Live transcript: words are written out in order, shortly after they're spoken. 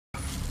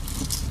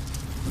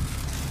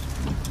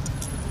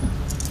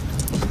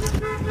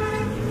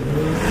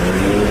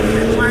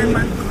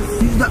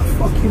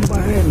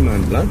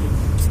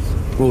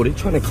bro. They're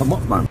trying to come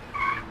up, man.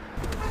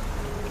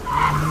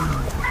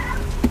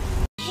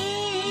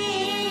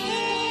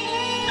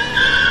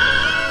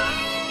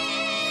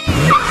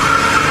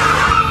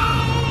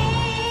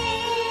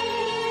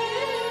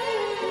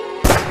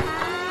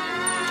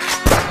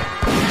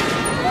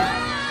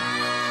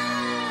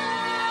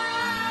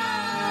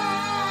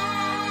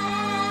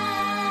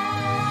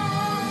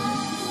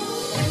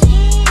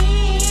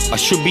 I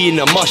should be in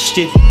the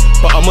masjid,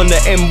 but I'm on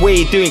the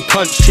M-way doing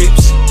cunt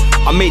trips.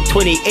 I made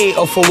 28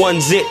 off of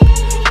one zip.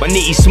 My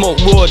nitty smoke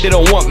raw, they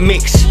don't want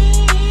mix.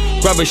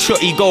 Grab a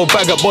shotty, go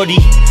bag a body.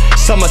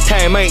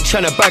 Summertime, I ain't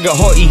tryna bag a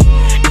hottie.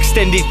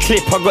 Extended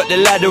clip, I got the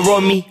ladder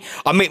on me.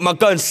 I make my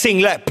gun sing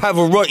like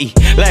Pavarotti.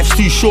 Life's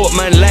too short,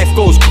 man, life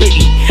goes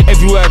quickly.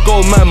 Everywhere I go,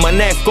 man, my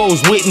knife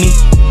goes with me.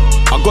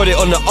 I got it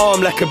on the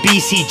arm like a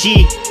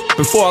BCG.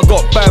 Before I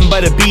got banned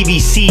by the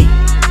BBC.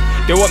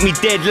 They want me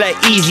dead like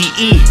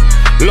Eazy-E.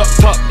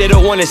 Locked up, they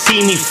don't wanna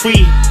see me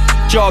free.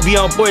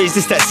 Jarbian boys,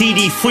 this that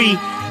CD free.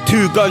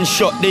 2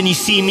 gunshot, then you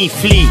see me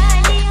flee.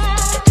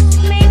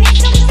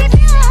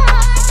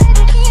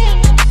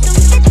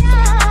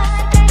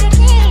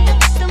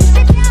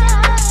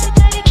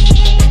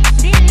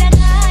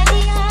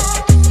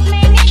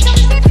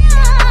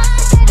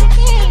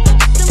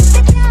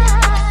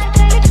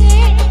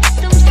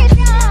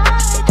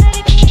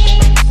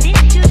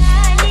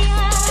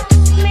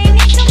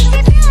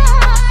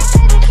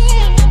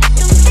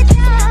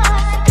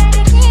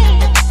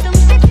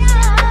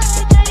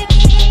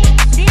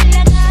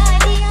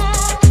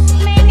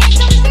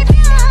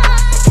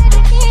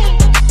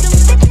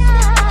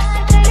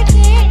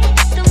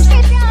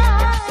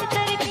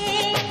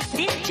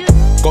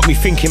 Got me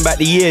thinking about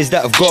the years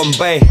that have gone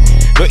by.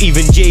 Not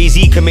even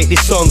Jay-Z can make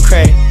this song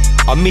cry.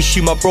 I miss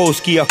you, my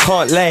broski, I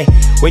can't lie.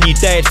 When you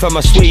died, fam,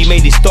 I swear you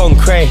made this dog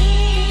cry.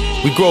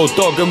 We grow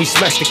dog and we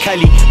smash the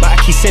Cali. My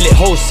Aki sell it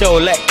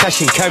wholesale like cash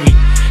and carry.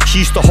 She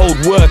used to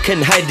hold work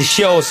and hide the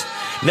shells.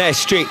 Now it's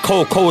straight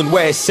cocoa and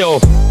wear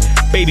itself.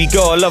 Baby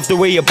girl, I love the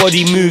way your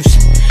body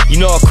moves. You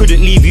know I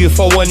couldn't leave you if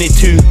I wanted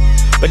to.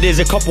 But there's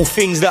a couple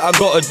things that I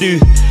gotta do.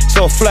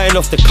 So I'm flying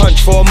off the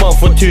country for a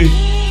month or 2.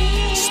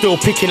 Still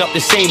picking up the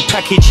same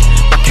package.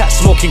 My cat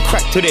smoking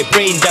crack to their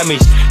brain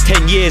damage.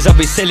 10 years I've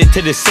been selling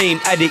to the same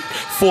addict.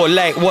 4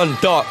 light, 1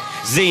 dark,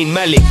 Zayn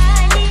Malik.